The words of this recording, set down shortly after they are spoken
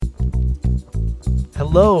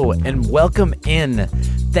Hello and welcome in.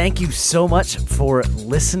 Thank you so much for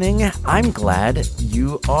listening. I'm glad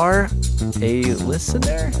you are a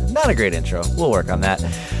listener. Not a great intro. We'll work on that.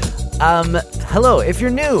 Hello, if you're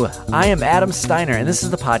new, I am Adam Steiner, and this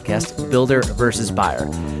is the podcast Builder versus Buyer.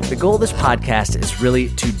 The goal of this podcast is really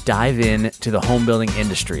to dive in to the home building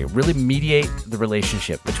industry, really mediate the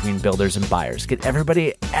relationship between builders and buyers, get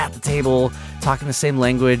everybody at the table, talking the same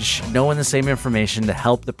language, knowing the same information to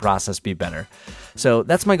help the process be better. So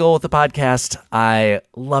that's my goal with the podcast. I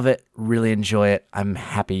love it, really enjoy it. I'm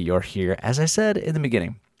happy you're here, as I said in the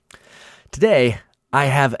beginning. Today, I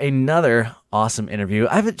have another awesome interview.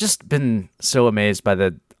 I've just been so amazed by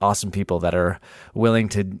the awesome people that are willing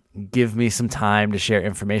to give me some time to share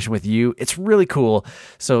information with you. It's really cool.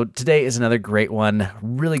 So today is another great one.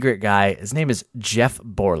 Really great guy. His name is Jeff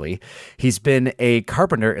Borle. He's been a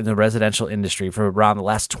carpenter in the residential industry for around the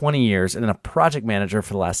last 20 years and then a project manager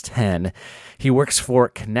for the last 10. He works for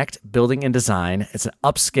Connect Building and Design. It's an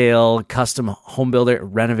upscale custom home builder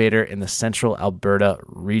renovator in the central Alberta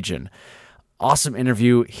region. Awesome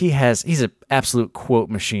interview. He's an absolute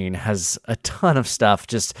quote machine, has a ton of stuff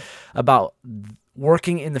just about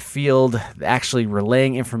working in the field, actually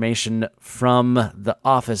relaying information from the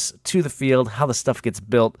office to the field, how the stuff gets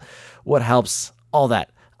built, what helps, all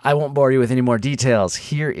that. I won't bore you with any more details.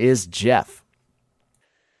 Here is Jeff.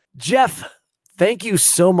 Jeff, thank you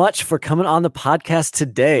so much for coming on the podcast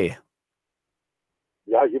today.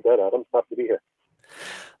 Yeah, you bet, Adam. Happy to be here.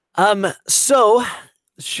 So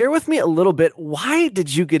share with me a little bit, why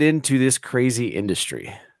did you get into this crazy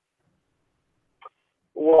industry?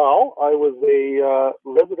 Well, I was a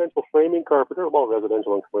residential framing carpenter, well,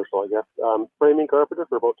 residential and commercial, I guess, framing carpenter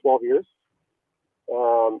for about 12 years.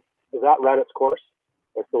 That ran its course.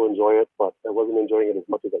 I still enjoy it, but I wasn't enjoying it as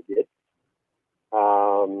much as I did.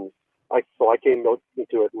 So I came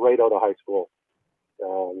into it right out of high school.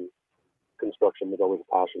 Construction was always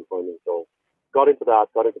a passion for me. So got into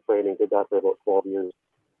framing, did that for about 12 years.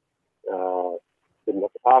 Didn't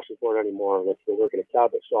have the passion for it anymore. Went to work in a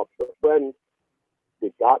cabinet shop for a friend.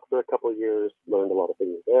 Did that for a couple of years. Learned a lot of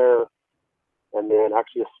things there. And then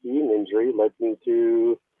actually a skiing injury led me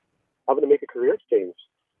to having to make a career change.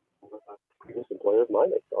 Previous employer of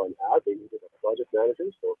mine, I saw an ad. They needed a project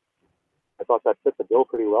manager. So I thought that fit the bill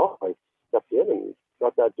pretty well. I stepped in and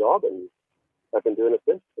got that job, and I've been doing it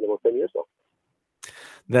since, in about 10 years now.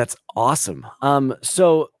 That's awesome.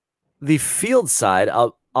 So the field side,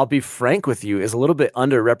 I'll be frank with you, is a little bit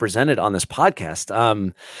underrepresented on this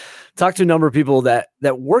podcast. Talked to a number of people that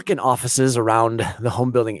work in offices around the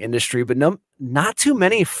home building industry, but not too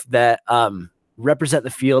many that represent the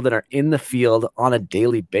field and are in the field on a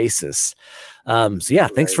daily basis. So yeah,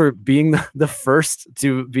 thanks for being the first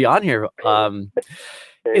to be on here. Happy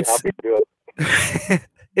to do it.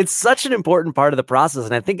 It's such an important part of the process,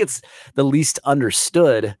 and I think it's the least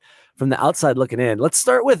understood from the outside looking in. Let's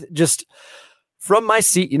start with just from my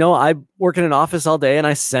seat. I work in an office all day and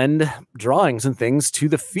I send drawings and things to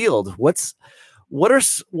the field. What are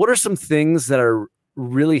some things that are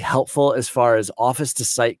really helpful as far as office to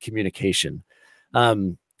site communication?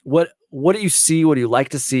 What do you see? What do you like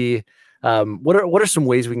to see? What are some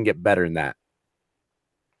ways we can get better in that?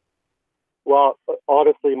 Well,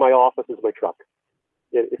 honestly, my office is my truck.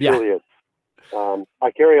 It really is.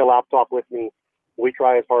 I carry a laptop with me. We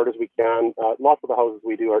try as hard as we can. Lots of the houses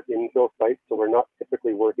we do are infill sites, so we're not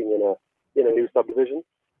typically working in a new subdivision.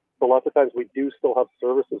 So lots of times we do still have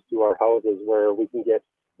services to our houses where we can get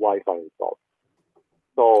Wi-Fi installed.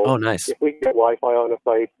 So nice. If we get Wi-Fi on a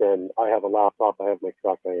site, then I have a laptop, I have my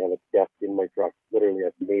truck, I have a desk in my truck. Literally,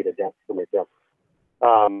 I've made a desk for my truck.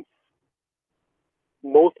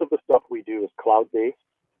 Most of the stuff we do is cloud-based.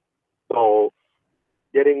 So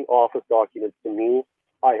getting office documents to me,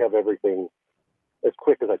 I have everything as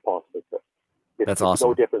quick as I possibly could. That's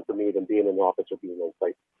awesome. It's no different for me than being in the office or being on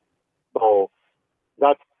site. So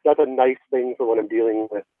that's a nice thing for when I'm dealing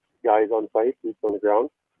with guys on site, boots on the ground.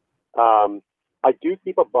 I do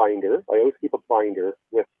keep a binder. I always keep a binder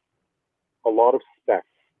with a lot of specs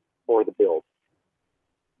for the build.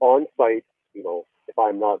 On site, if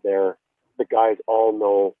I'm not there, the guys all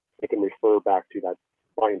know they can refer back to that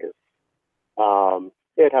binder.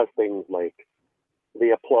 It has things like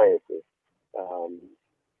the appliances,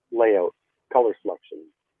 layout, color selection,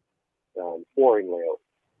 flooring layout.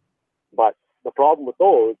 But the problem with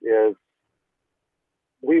those is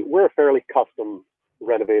we're a fairly custom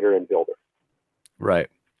renovator and builder. Right.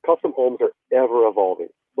 Custom homes are ever evolving.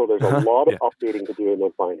 So there's a lot of updating to do in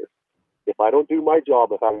those binders. If I don't do my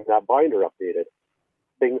job of having that binder updated,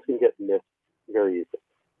 things can get missed very easily.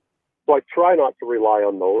 So I try not to rely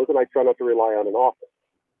on those, and I try not to rely on an office.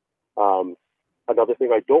 Another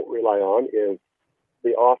thing I don't rely on is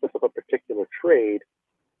the office of a particular trade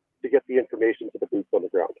to get the information to the boots on the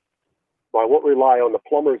ground. So I won't rely on the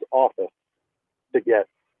plumber's office to get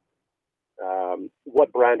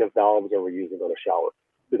what brand of valves are we using on a shower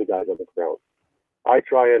to the guys on the ground. I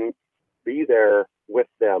try and be there with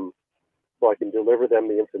them so I can deliver them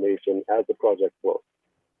the information as the project flows.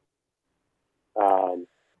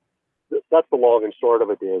 That's the long and short of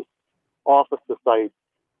it is office to site,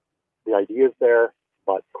 the idea is there,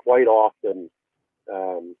 but quite often,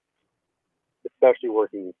 especially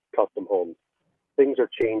working custom homes, things are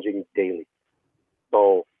changing daily.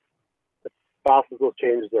 So as fast as those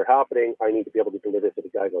changes are happening, I need to be able to deliver to the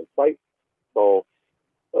guys on site. So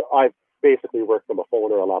I basically work from a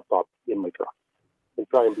phone or a laptop in my truck and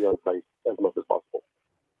try and be on site as much as possible.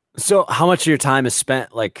 So how much of your time is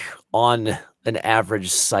spent like on an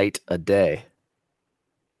average site a day?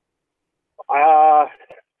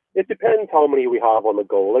 It depends how many we have on the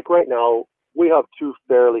go. Like right now, we have 2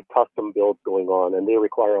 fairly custom builds going on, and they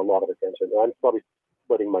require a lot of attention. I'm probably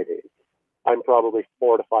splitting my days. I'm probably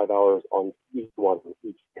 4 to 5 hours on each one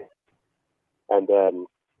each day. And then,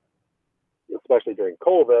 especially during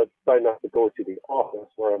COVID, trying not to go to the office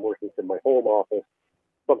where I'm working from my home office.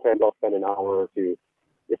 Sometimes I'll spend an hour or two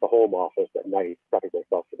at the home office at night prepping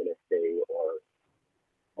myself for the next day,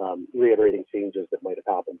 or reiterating changes that might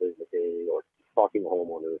have happened during the day, or talking to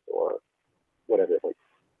homeowners, or whatever it might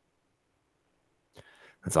be.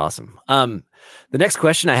 That's awesome. The next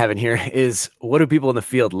question I have in here is, what do people in the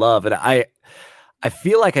field love? And I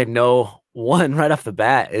feel like I know one right off the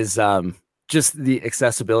bat is just the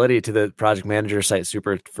accessibility to the project manager site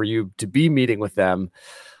super for you to be meeting with them.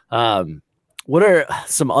 What are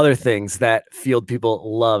some other things that field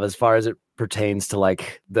people love as far as it pertains to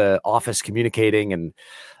like the office communicating and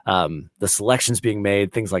the selections being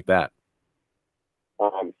made, things like that?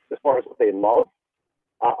 As far as what they love,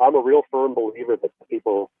 I'm a real firm believer that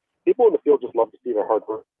people in the field just love to see their hard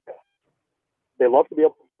work. They love to be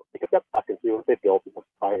able to take a step back and see what they built with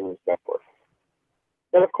pride and respect for.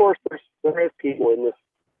 And of course, there is people in this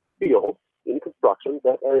field in construction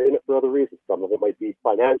that are in it for other reasons. Some of it might be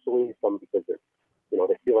financially, some because they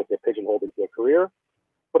feel like they're pigeonholed into a career.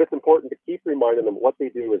 But it's important to keep reminding them what they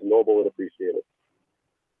do is noble and appreciated.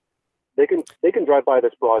 They can drive by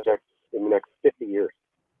this project in the next 50 years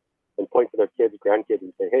and point to their kids, grandkids,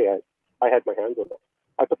 and say, "Hey, I had my hands on that.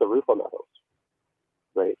 I put the roof on that house."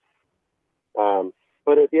 Right?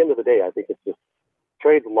 But at the end of the day, I think it's just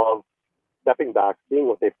trades love stepping back, seeing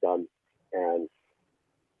what they've done, and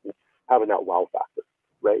having that wow factor,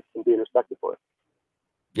 right? And being respected for it.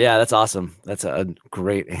 Yeah, that's awesome. That's a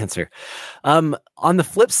great answer. On the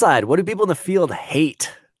flip side, what do people in the field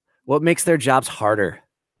hate? What makes their jobs harder?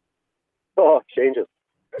 Oh, changes.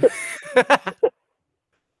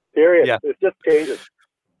 Period. Yeah. It just changes.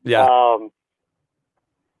 Yeah.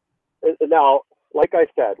 Now, like I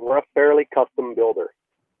said, we're a fairly custom builder.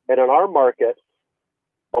 And in our market,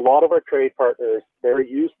 a lot of our trade partners, they're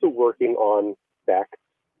used to working on spec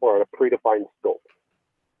or on a predefined scope.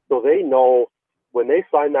 So they know when they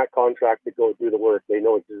sign that contract to go do the work, they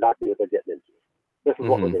know exactly what they're getting into. This is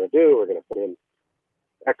what we're going to do. We're going to put in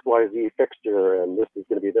XYZ fixture, and this is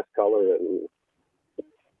going to be this color, and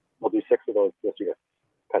we'll do 6 of those this year,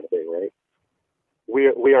 kind of thing, right?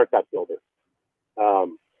 We aren't that builder.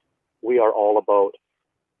 We are all about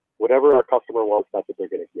whatever our customer wants, that's what they're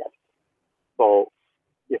going to get. So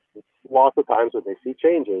if lots of times when they see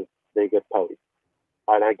changes, they get pouty.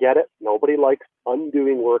 And I get it. Nobody likes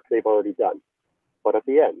undoing work they've already done. But at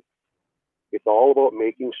the end, it's all about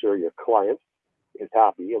making sure your client is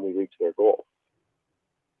happy and we reach their goal.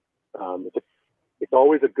 It's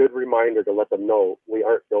always a good reminder to let them know we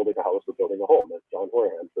aren't building a house, we're building a home, as John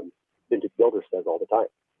Horan from Vintage Builder says all the time.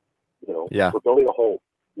 We're building a home,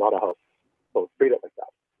 not a house. So treat it like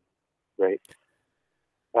that, right?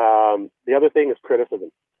 The other thing is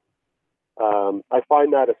criticism. I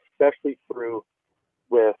find that especially true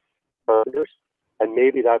with carpenters, and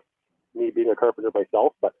maybe that's me being a carpenter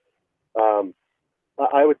myself, but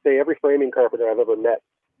I would say every framing carpenter I've ever met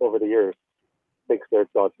over the years thinks they're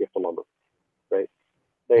God's gift to lumber, right?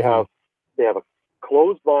 They have a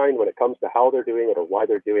closed mind when it comes to how they're doing it or why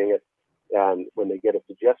they're doing it, and when they get a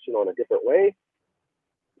suggestion on a different way,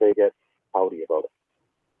 they get pouty about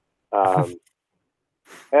it.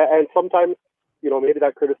 And sometimes, maybe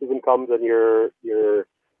that criticism comes and you're,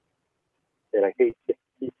 and I hate to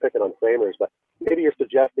keep picking on framers, but maybe you're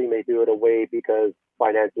suggesting they do it a way because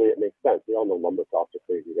financially it makes sense. We all know lumber costs are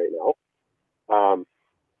crazy right now.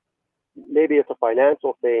 Maybe it's a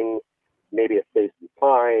financial thing. Maybe it saves some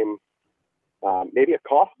time. Maybe it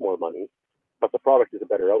costs more money, but the product is a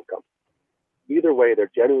better outcome. either way,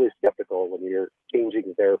 they're generally skeptical when you're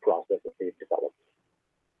changing their process that they've developed.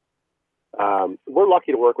 We're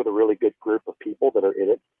lucky to work with a really good group of people that are in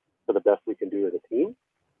it for the best we can do as a team.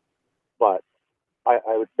 But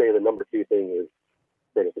I would say the number two thing is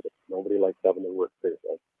criticism. Nobody likes having their work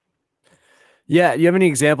criticized. Yeah. Do you have any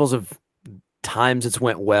examples of times it's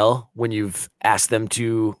went well when you've asked them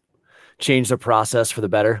to change the process for the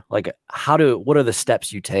better? Like what are the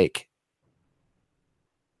steps you take?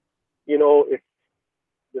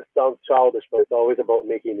 This sounds childish, but it's always about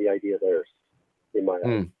making the idea theirs in my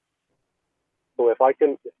eyes. So if I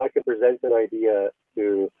can present an idea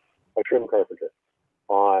to a trim carpenter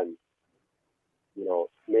on,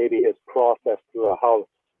 maybe his process through a house,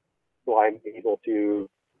 so I'm able to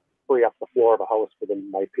free up the floor of a house for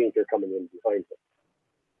my painter coming in behind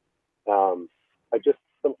him. I just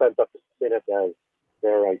sometimes have to spin it as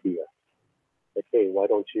their idea. Like, hey, why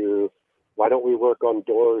don't we work on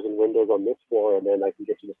doors and windows on this floor, and then I can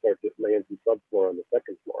get you to start just laying some subfloor on the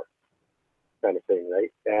second floor, kind of thing,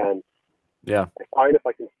 right? And yeah, I find if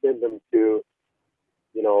I can spin them to,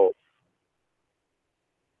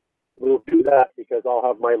 we'll do that because I'll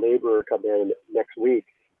have my laborer come in next week,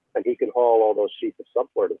 and he can haul all those sheets of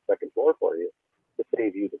subfloor to the second floor for you to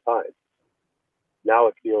save you the time. Now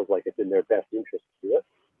it feels like it's in their best interest to do it.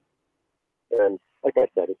 And like I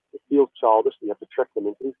said, it feels childish. You have to trick them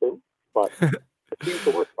into these things, but it seems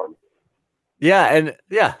to work for me. Yeah. And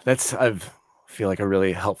yeah, I feel like a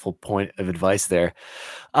really helpful point of advice there.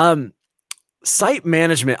 Site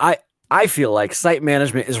management. I feel like site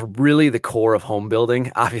management is really the core of home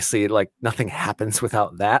building. Obviously, like nothing happens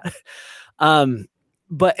without that.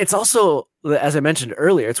 But it's also, as I mentioned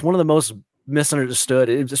earlier, it's one of the most misunderstood,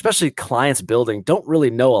 especially clients building don't really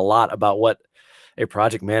know a lot about what a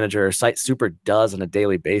project manager or site super does on a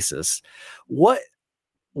daily basis. What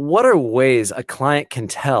are ways a client can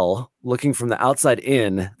tell, looking from the outside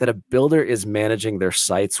in, that a builder is managing their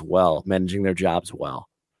sites well, managing their jobs well?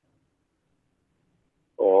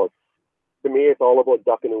 Oh, to me, it's all about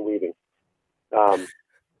ducking and weaving.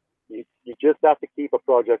 You just have to keep a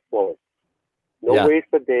project flowing. No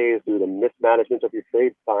wasted days due to mismanagement of your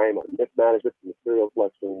trade time, or mismanagement of material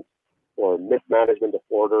selections, or mismanagement of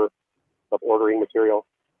ordering material.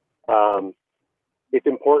 It's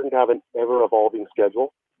important to have an ever-evolving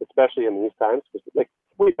schedule, especially in these times. Like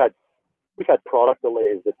we've had product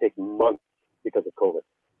delays that take months because of COVID.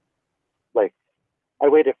 Like I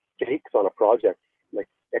waited shakes on a project, like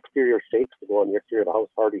exterior shakes to go on the exterior of the house,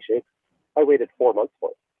 hardy shakes. I waited 4 months for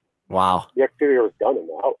it. Wow. The exterior was done in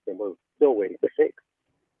the house, and we're still waiting for shakes,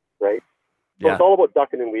 right? So Yeah. it's all about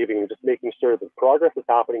ducking and weaving and just making sure that progress is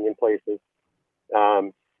happening in places.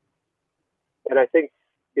 And I think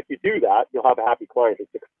if you do that, you'll have a happy client.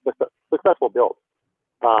 It's a successful build.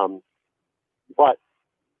 But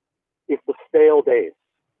it's the stale days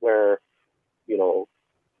where,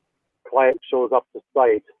 client shows up to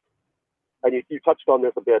site, and you touched on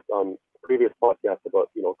this a bit on previous podcasts about,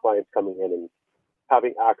 clients coming in and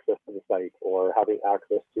having access to the site or having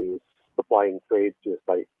access to supplying trades to a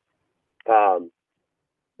site.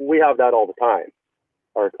 We have that all the time.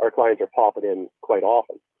 Our clients are popping in quite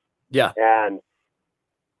often. Yeah. And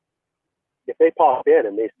if they pop in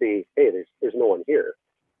and they see, hey, there's no one here,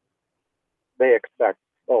 they expect,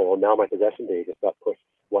 oh, well, now my possession day just got pushed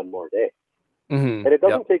one more day. Mm-hmm. And it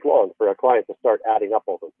doesn't take long for a client to start adding up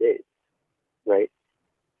all those days, right?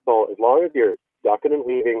 So as long as you're ducking and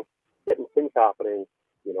weaving, getting things happening,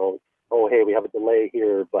 oh, hey, we have a delay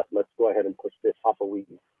here, but let's go ahead and push this up a week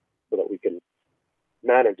so that we can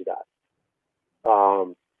manage that.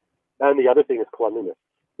 And the other thing is cleanliness.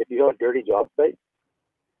 If you have a dirty job site,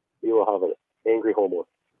 you will have an angry homeowner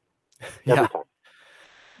every time.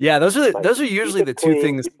 Yeah, those are usually the two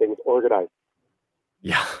things. Keep things organized.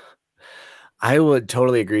 Yeah, I would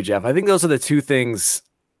totally agree, Jeff. I think those are the two things.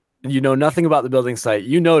 You know nothing about the building site.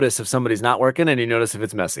 You notice if somebody's not working, and you notice if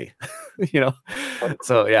it's messy.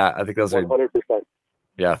 So yeah, I think those 100%. are.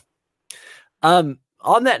 Yeah.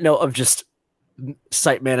 On that note of just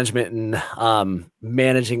site management and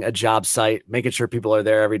managing a job site, making sure people are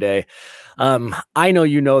there every day. I know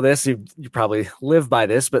you know this, you probably live by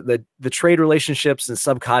this, but the trade relationships and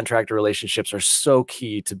subcontractor relationships are so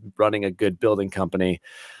key to running a good building company.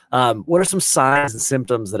 What are some signs and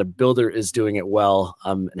symptoms that a builder is doing it well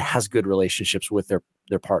and has good relationships with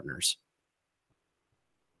their partners?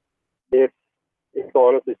 It's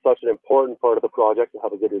honestly such an important part of the project to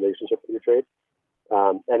have a good relationship with your trade.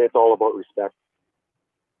 And it's all about respect.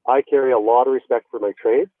 I carry a lot of respect for my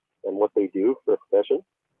trade and what they do for a profession,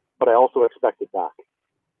 but I also expect it back.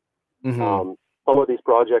 Mm-hmm. Some of these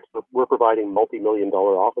projects, we're providing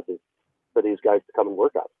multi-million-dollar offices for these guys to come and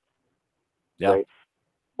work at. Yeah. right?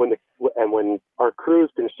 When our crews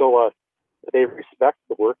can show us that they respect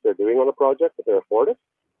the work they're doing on the project, that they're afforded,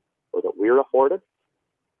 or that we're afforded,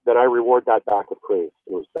 then I reward that back with praise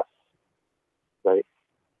and respect, right?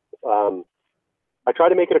 I try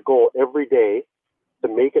to make it a goal every day to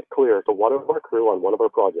make it clear to one of our crew on one of our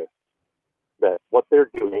projects that what they're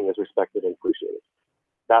doing is respected and appreciated.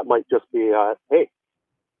 That might just be, hey,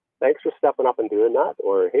 thanks for stepping up and doing that,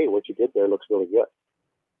 or hey, what you did there looks really good,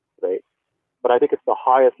 right? But I think it's the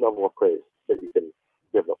highest level of praise that you can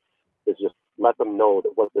give them, is just let them know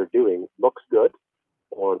that what they're doing looks good,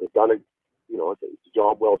 or they've done it, it's a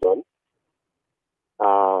job well done.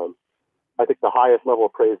 I think the highest level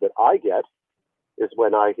of praise that I get is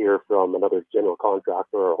when I hear from another general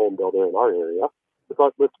contractor or a home builder in our area.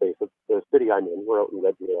 Because let's face it, the city I'm in, we're out in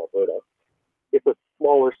Red Deer, Alberta. It's a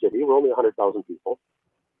smaller city. We're only 100,000 people.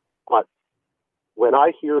 But when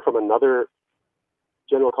I hear from another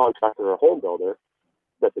general contractor or home builder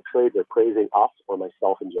that the trades are praising us or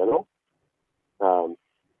myself in general,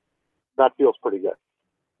 that feels pretty good.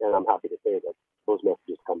 And I'm happy to say that those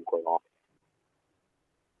messages come quite often.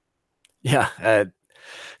 Yeah.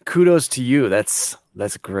 Kudos to you. That's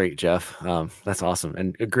great, Jeff. That's awesome.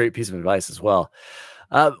 And a great piece of advice as well.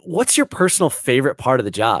 What's your personal favorite part of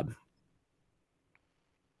the job?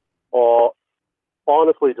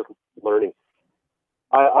 Honestly, just learning.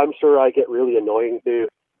 I'm sure I get really annoying to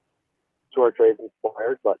our trades and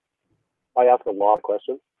suppliers, but I ask a lot of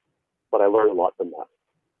questions, but I learn a lot from that.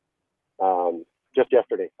 Just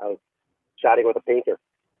yesterday, I was chatting with a painter,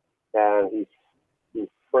 and he's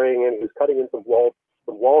spraying in, he's cutting in some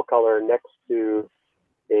wall color next to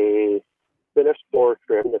a finished door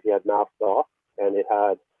trim that he had masked off, and it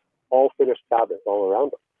had all finished cabinets all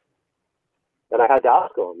around it. And I had to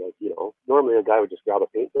ask him, normally a guy would just grab a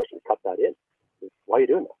paintbrush and cut that in. Why are you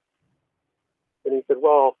doing that? And he said,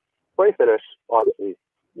 well, spray finish, obviously,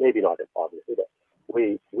 maybe not obviously, but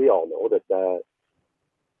we all know that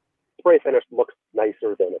spray finish looks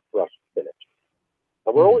nicer than a brush finish.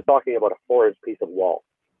 And we're only talking about a 4-inch piece of wall.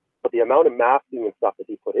 But the amount of masking and stuff that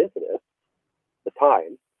he put into this, the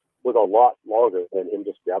time, was a lot longer than him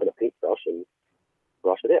just grabbing a paintbrush and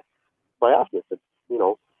brush it in. So I asked him, I said,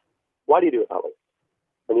 why do you do it that way?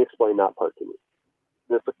 And he explained that part to me.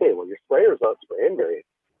 And it's okay, well, your sprayer's not spraying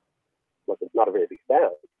it's not a very big fan.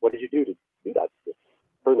 What did you do to do that? Just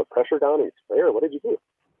turn the pressure down in your sprayer? What did you do?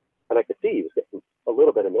 And I could see he was getting a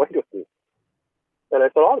little bit annoyed with me. And I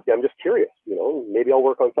thought, honestly, I'm just curious. Maybe I'll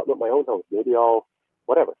work on something at my own house. Maybe I'll,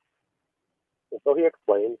 whatever. And so he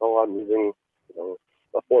explained, I'm using,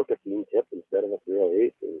 a 415 tip instead of a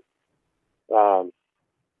 308, and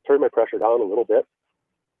turn my pressure down a little bit.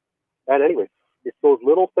 And anyway, it's those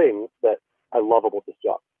little things that I love about this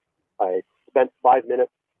job. I spent 5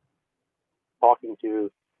 minutes talking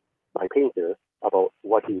to my painter about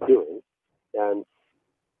what he's doing, and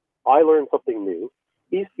I learned something new.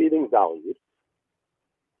 He's feeling valued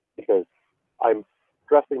because I'm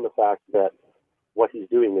stressing the fact that what he's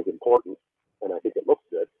doing is important, and I think it looks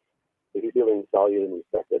good. So he's feeling valued and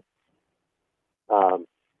respected.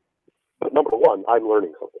 But number one, I'm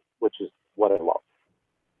learning something, which is what I love,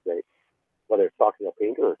 right? Whether it's talking to a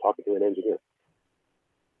painter or talking to an engineer.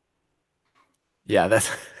 Yeah,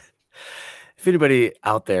 if anybody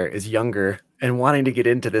out there is younger and wanting to get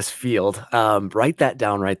into this field, write that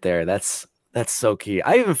down right there. That's so key.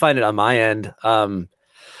 I even find it on my end,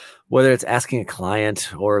 whether it's asking a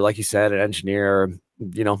client or, like you said, an engineer, or,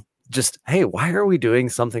 just, hey, why are we doing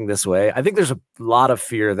something this way? I think there's a lot of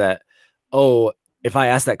fear that, if I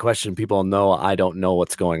ask that question, people know I don't know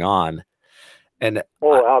what's going on. And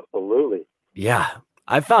absolutely. Yeah.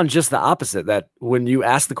 I found just the opposite, that when you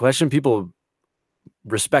ask the question, people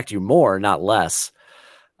respect you more, not less.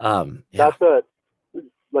 Yeah. That's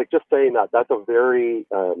just saying that's a very,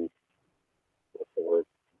 what's the word?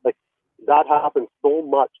 Like, that happens so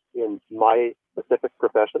much in my specific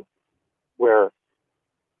profession, where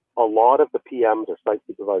a lot of the PMs or site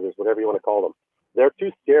supervisors, whatever you want to call them, they're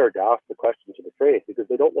too scared to ask the question to the trade because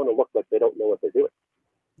they don't want to look like they don't know what they're doing.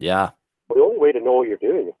 Yeah. Well, the only way to know what you're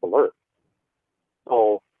doing is to learn.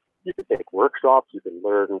 So you can take workshops, you can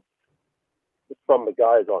learn from the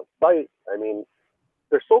guys on site. I mean,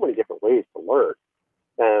 there's so many different ways to learn.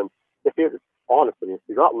 And if you're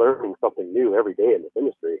not learning something new every day in this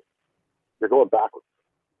industry, you're going backwards.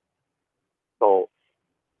 So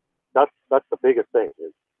that's the biggest thing,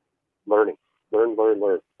 is learning. Learn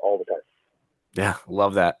all the time. Yeah,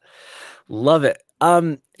 love that. Love it.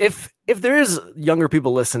 If there is younger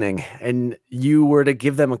people listening and you were to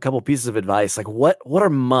give them a couple pieces of advice, like what are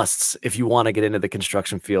musts if you want to get into the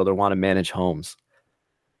construction field or want to manage homes?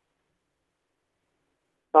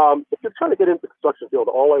 If you're trying to get into the construction field,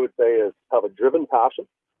 all I would say is have a driven passion.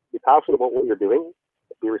 Be passionate about what you're doing.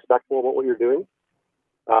 Be respectful about what you're doing,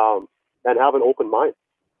 and have an open mind.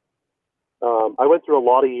 I went through a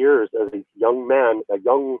lot of years as a young man, a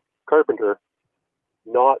young carpenter,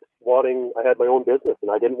 not wanting. I had my own business,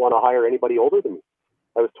 and I didn't want to hire anybody older than me.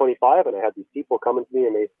 I was 25, and I had these people coming to me,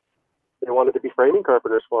 and they wanted to be framing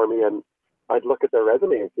carpenters for me, and I'd look at their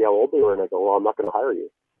resume and see how old they were, and I go, well, I'm not going to hire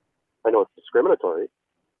you. I know it's discriminatory,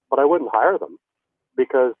 but I wouldn't hire them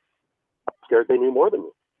because I'm scared they knew more than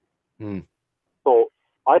me. Mm. So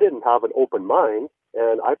I didn't have an open mind,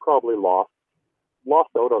 and I probably lost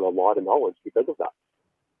out on a lot of knowledge because of that.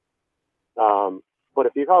 But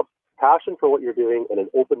if you have passion for what you're doing and an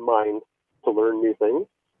open mind to learn new things,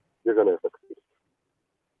 you're going to succeed.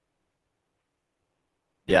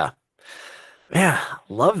 Yeah. Yeah.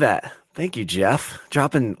 Love that. Thank you, Jeff.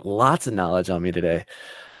 Dropping lots of knowledge on me today.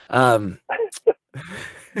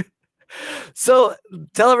 So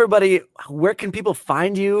tell everybody, where can people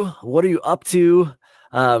find you? What are you up to?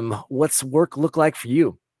 What's work look like for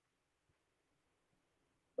you?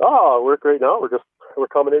 Oh, work right now. We're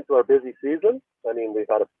coming into our busy season. I mean, we've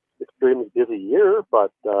had an extremely busy year,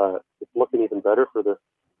 but it's looking even better for the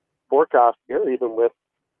forecast here, even with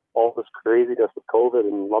all this craziness with COVID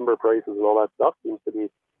and lumber prices and all that stuff. Seems to be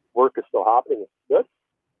work is still happening. It's good.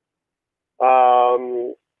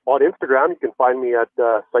 On Instagram, you can find me at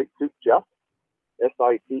SiteSuitJeff,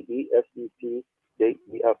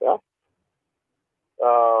 SiteSuitJeff.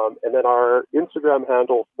 And then our Instagram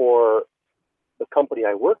handle for the company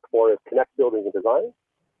I work for is Connect Building and Design,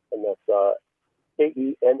 and that's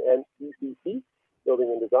KENNECC, Building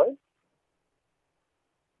and Design.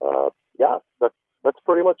 Yeah, that's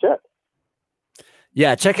pretty much it.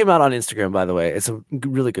 Yeah, check him out on Instagram, by the way. It's a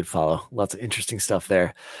really good follow. Lots of interesting stuff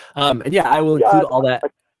there. And yeah, I will include all that.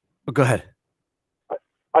 Go ahead.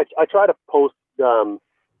 I try to post a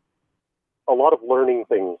lot of learning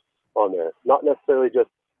things on there, not necessarily just,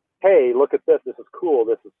 hey, look at this. This is cool.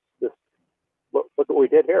 This. Look what we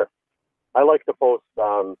did here. I like to post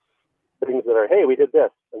things that are, hey, we did this,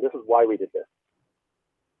 and this is why we did this.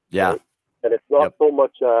 Yeah. Right? And it's not so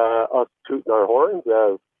much us tooting our horns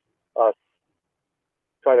as us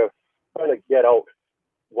trying to get out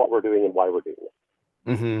what we're doing and why we're doing it.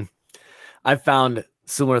 Mm-hmm. I've found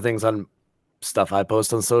similar things on stuff I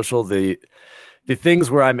post on social. The things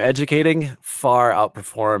where I'm educating far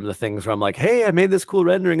outperform the things where I'm like, hey, I made this cool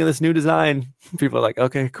rendering of this new design. People are like,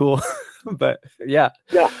 okay, cool. But yeah.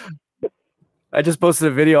 I just posted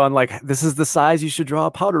a video on like, this is the size you should draw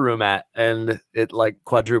a powder room at. And it like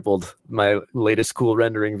quadrupled my latest cool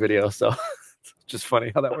rendering video. So it's just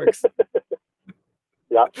funny how that works.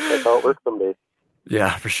 Yeah, that's how it works some days.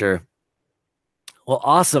 Yeah, for sure. Well,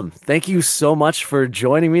 awesome. Thank you so much for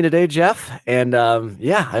joining me today, Jeff. And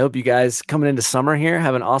yeah, I hope you guys coming into summer here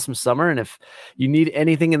have an awesome summer. And if you need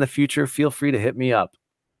anything in the future, feel free to hit me up.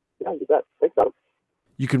 Yeah, you bet. Thanks, Adam.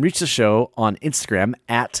 You can reach the show on Instagram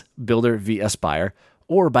at BuilderVAspire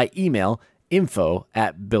or by email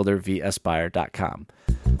info@buildervaspire.com.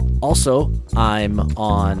 Also, I'm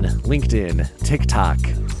on LinkedIn, TikTok,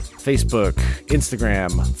 Facebook,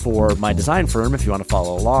 Instagram for my design firm. If you want to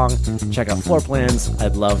follow along, check out floor plans.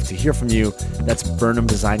 I'd love to hear from you. That's Burnham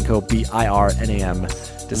Design Co., BIRNAM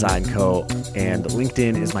Design Co. And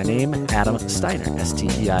LinkedIn is my name, Adam Steiner,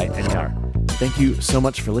 STEINER. Thank you so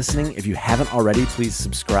much for listening. If you haven't already, please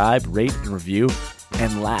subscribe, rate, and review.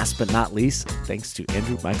 And last but not least, thanks to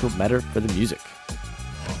Andrew Michael Metter for the music.